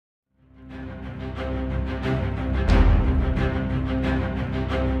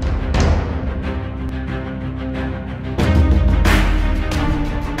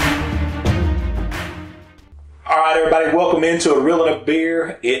everybody, welcome into A Reel and a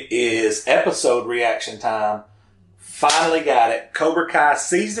Beer. It is episode reaction time. Finally got it. Cobra Kai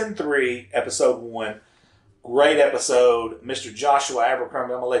Season 3, Episode 1. Great episode. Mr. Joshua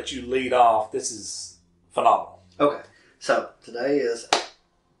Abercrombie, I'm going to let you lead off. This is phenomenal. Okay, so today is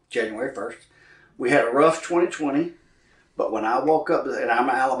January 1st. We had a rough 2020, but when I woke up, and I'm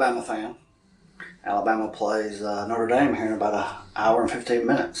an Alabama fan, Alabama plays Notre Dame here in about an hour and 15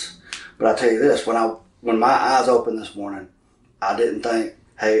 minutes. But I tell you this, when my eyes opened this morning, I didn't think,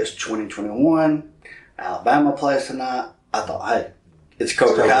 hey, it's 2021, Alabama plays tonight. I thought, hey, it's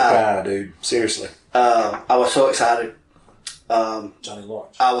Cobra Kai, dude. Seriously. I was so excited. Johnny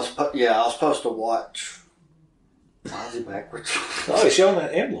Lawrence. I was supposed to watch. Why is he backwards? Oh, he's showing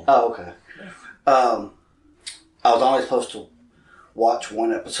that emblem. Oh, okay. I was only supposed to watch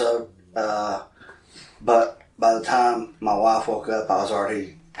one episode, but by the time my wife woke up, I was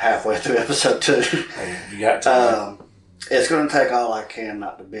already halfway through episode 2. Hey, you got to. It's going to take all I can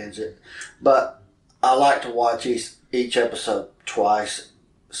not to binge it, but I like to watch each episode twice,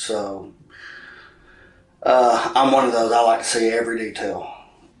 so I'm one of those. I like to see every detail,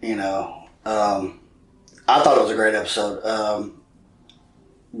 you know. I thought it was a great episode.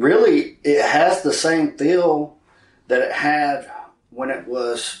 Really, it has the same feel that it had when it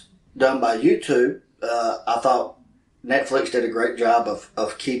was done by YouTube. I thought Netflix did a great job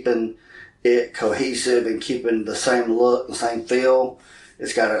of keeping it cohesive and keeping the same look, the same feel.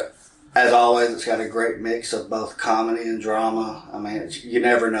 It's got as always, it's got a great mix of both comedy and drama. I mean, you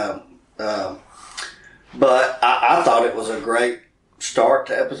never know. But I thought it was a great start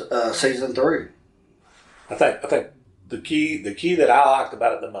to season 3. I think the key that I liked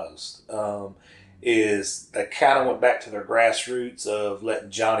about it the most is they kind of went back to their grassroots of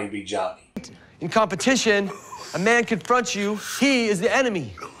letting Johnny be Johnny. In competition, a man confronts you, he is the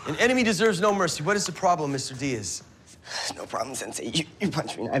enemy. An enemy deserves no mercy. What is the problem, Mr. Diaz? No problem, Sensei. You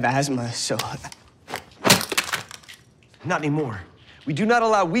punched me. I have asthma, so... Not anymore. We do not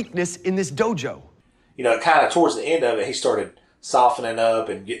allow weakness in this dojo. You know, kind of towards the end of it, he started softening up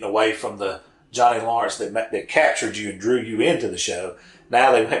and getting away from the Johnny Lawrence that captured you and drew you into the show.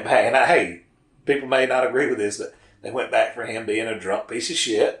 Now they went back, and hey, people may not agree with this, but they went back for him being a drunk piece of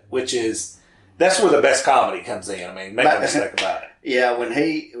shit, that's where the best comedy comes in. I mean, make no mistake about it. Yeah, when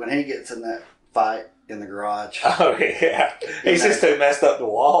he gets in that fight in the garage. Oh, yeah. He's just too messed up to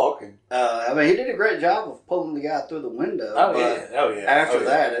walk. And, I mean, he did a great job of pulling the guy through the window. Oh, yeah. After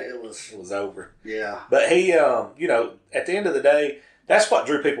that, it was over. Yeah. But he, you know, at the end of the day, that's what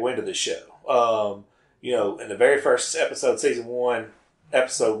drew people into this show. You know, in the very first episode, season 1,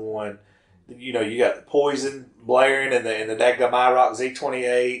 episode 1, you know, you got the poison blaring and the daggum IROC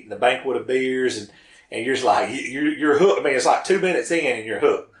Z28 and the banquet of beers and you're just like, you're hooked. I mean, it's like 2 minutes in and you're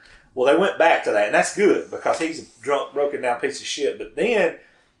hooked. Well, they went back to that, and that's good because he's a drunk, broken down piece of shit. But then,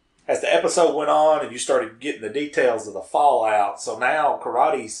 as the episode went on and you started getting the details of the fallout, so now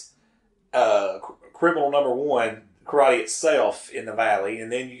karate's criminal number 1, karate itself in the valley,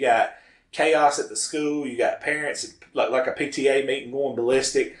 and then you got chaos at the school, you got parents like a PTA meeting going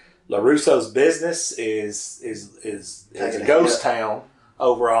ballistic. LaRusso's business is a ghost town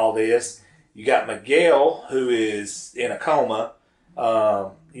over all this. You got Miguel, who is in a coma.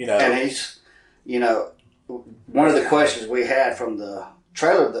 You know, and he's, you know, one of the questions we had from the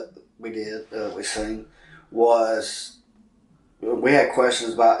trailer that we seen was, we had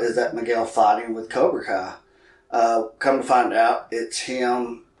questions about, is that Miguel fighting with Cobra Kai? Come to find out, it's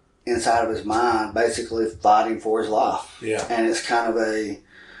him inside of his mind, basically fighting for his life. Yeah. And it's kind of a,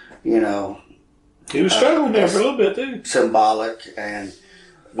 you know, he was struggling there for a little bit too. Symbolic, and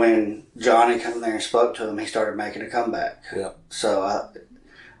when Johnny came there and spoke to him, he started making a comeback. Yeah. So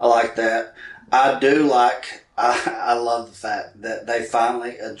I like that. I do like, I love the fact that they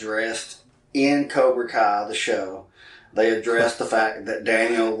finally addressed in Cobra Kai, the show, they addressed the fact that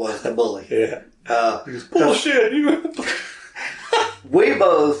Daniel was the bully. Yeah. Bullshit. We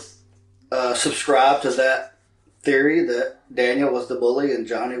both subscribe to that theory that Daniel was the bully and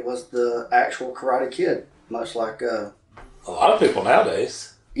Johnny was the actual Karate Kid, much like... a lot of people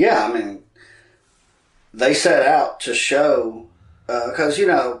nowadays. Yeah, I mean, they set out to show... Because, you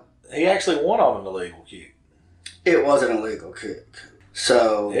know... He actually won on an illegal kick. It was an illegal kick.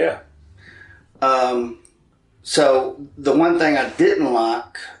 So... Yeah. So, the one thing I didn't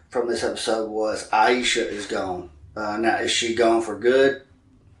like from this episode was Aisha is gone. Now, is she gone for good?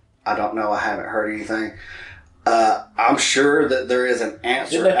 I don't know. I haven't heard anything. I'm sure that there is an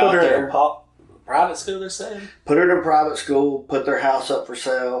answer Didn't they put out her there. in a private school, they're saying? Put her in a private school, put their house up for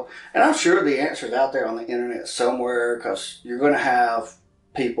sale. And I'm sure the answer's out there on the internet somewhere, because you're going to have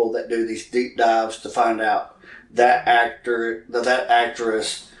people that do these deep dives to find out that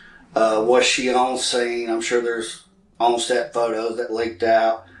actress, was she on scene? I'm sure there's on-set photos that leaked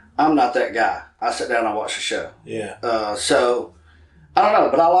out. I'm not that guy. I sit down and watch the show. Yeah. So, I don't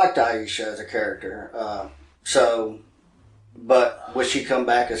know, but I liked Aisha as a character. But would she come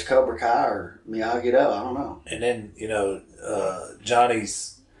back as Cobra Kai or Miyagi-Do? I don't know. And then,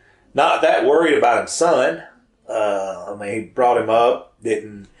 Johnny's not that worried about his son. He brought him up,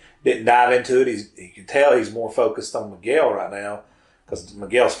 didn't dive into it. You can tell he's more focused on Miguel right now because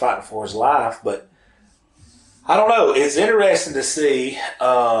Miguel's fighting for his life. But I don't know. It's interesting to see.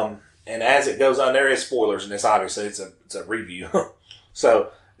 And as it goes on, there is spoilers, and obviously it's a review.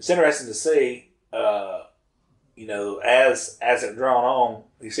 So it's interesting to see. As it drawn on,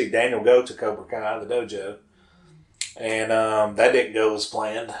 you see Daniel go to Cobra Kai, the dojo, and that didn't go as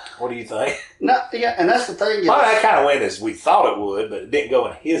planned. What do you think? No, yeah, and that's the thing. Well, that kind of went as we thought it would, but it didn't go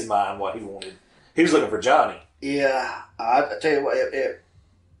in his mind what he wanted. He was looking for Johnny. Yeah, I tell you what,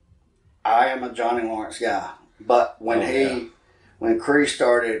 I am a Johnny Lawrence guy, but when Kreese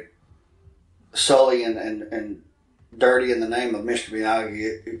started sullying and dirty in the name of Mr.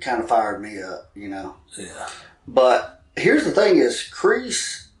 Miyagi, it kind of fired me up, Yeah. But here's the thing: is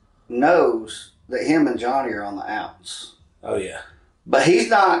Kreese knows that him and Johnny are on the outs. Oh yeah. But he's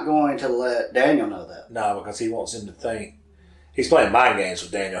not going to let Daniel know that. No, because he wants him to think he's playing mind games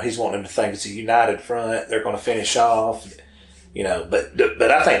with Daniel. He's wanting him to think it's a united front. They're going to finish off,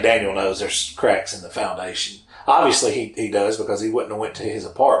 But I think Daniel knows there's cracks in the foundation. Obviously, he does because he wouldn't have went to his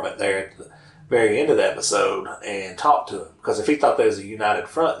apartment there at the very end of the episode and talked to him. Because if he thought there was a united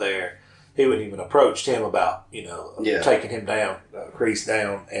front there, he wouldn't even approached him about taking him down, Kreese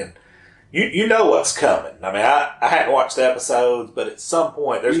down, and. You know what's coming. I mean, I hadn't watched the episodes, but at some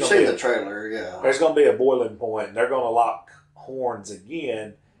point there's going to be the trailer. Yeah, there's going to be a boiling point, and they're going to lock horns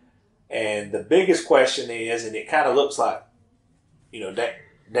again. And the biggest question is, and it kind of looks like,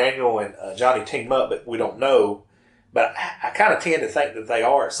 Daniel and Johnny team up, but we don't know. But I kind of tend to think that they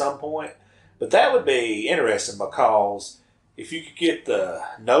are at some point. But that would be interesting because if you could get the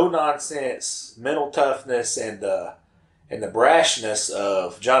no nonsense, mental toughness, and the brashness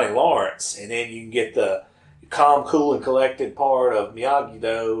of Johnny Lawrence, and then you can get the calm, cool, and collected part of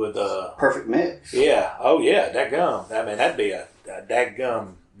Miyagi-Do with the perfect mix. Yeah. Oh, yeah. Dadgum. I mean, that'd be a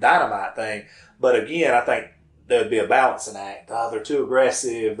dadgum dynamite thing. But again, I think there'd be a balancing act. They're too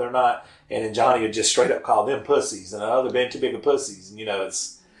aggressive. They're not. And then Johnny would just straight up call them pussies. And they've been too big of pussies. And,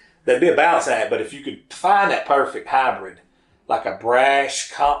 there'd be a balancing act. But if you could find that perfect hybrid, like a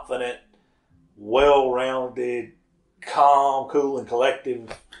brash, confident, well-rounded, calm, cool, and collective.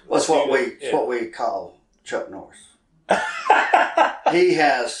 That's what we call Chuck Norris.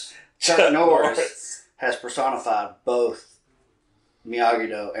 Chuck Norris has personified both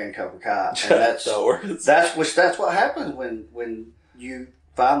Miyagi-Do and Cobra Kai, and that's what happens when you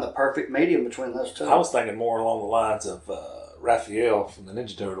find the perfect medium between those two. I was thinking more along the lines of Raphael from the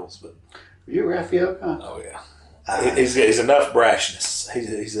Ninja Turtles, but you Raphael guy? Oh yeah, he's enough brashness.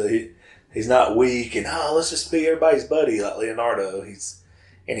 He's not weak and let's just be everybody's buddy like Leonardo. He's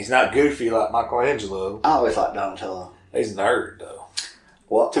not goofy like Michelangelo. I always liked Donatello. He's a nerd though.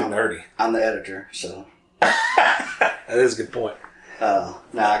 Well, too nerdy. I'm the editor, so that is a good point. Now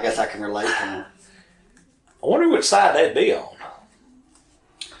I guess I can relate to him. I wonder which side they'd be on.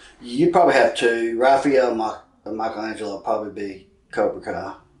 You probably have two. Raphael and Michelangelo would probably be Cobra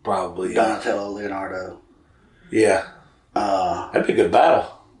Kai. Probably. Donatello, Leonardo. Yeah. That'd be a good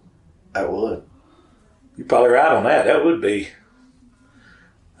battle. I would. You're probably right on that. That would be.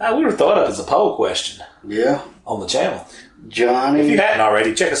 I would have thought of as a poll question. Yeah. On the channel. Johnny. If you hadn't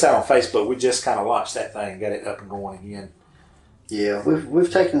already, check us out on Facebook. We just kind of launched that thing, got it up and going again. Yeah,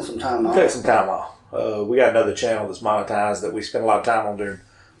 we've taken some time off. We've taken some time off. We got another channel that's monetized that we spend a lot of time on during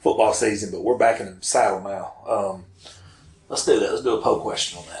football season, but we're back in the saddle now. Let's do that. Let's do a poll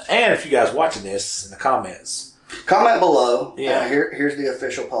question on that. And if you guys watching this in the comments. Comment below. Yeah. Here's the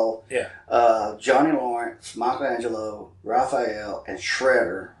official poll. Yeah. Johnny Lawrence, Michelangelo, Raphael, and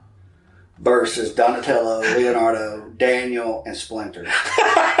Shredder versus Donatello, Leonardo, Daniel, and Splinter.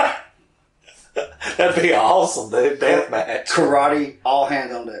 That'd be awesome, dude. Death match. Karate, all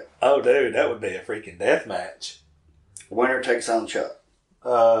hands on deck. Oh, dude, that would be a freaking death match. Winner takes on Chuck.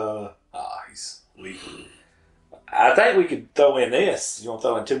 He's weak. I think we could throw in this. You want to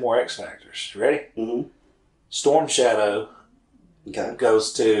throw in two more X Factors. Ready? Mm-hmm. Storm Shadow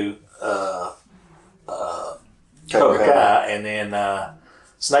goes to Cobra Kai, and then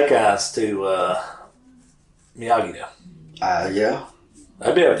Snake Eyes to Miyagi-Do. Yeah.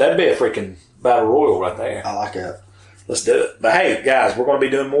 That'd be a freaking battle royal right there. I like that. Let's do it. But hey, guys, we're going to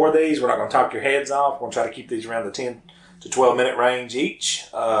be doing more of these. We're not going to talk your heads off. We're going to try to keep these around the 10 to 12 minute range each,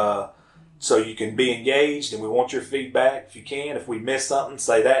 so you can be engaged. And we want your feedback if you can. If we missed something,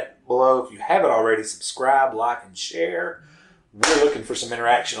 say that below. If you haven't already, subscribe, like, and share. We're looking for some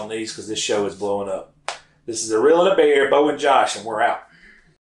interaction on these because this show is blowing up. This is A Reel and a Bear, Bo and Josh, and we're out.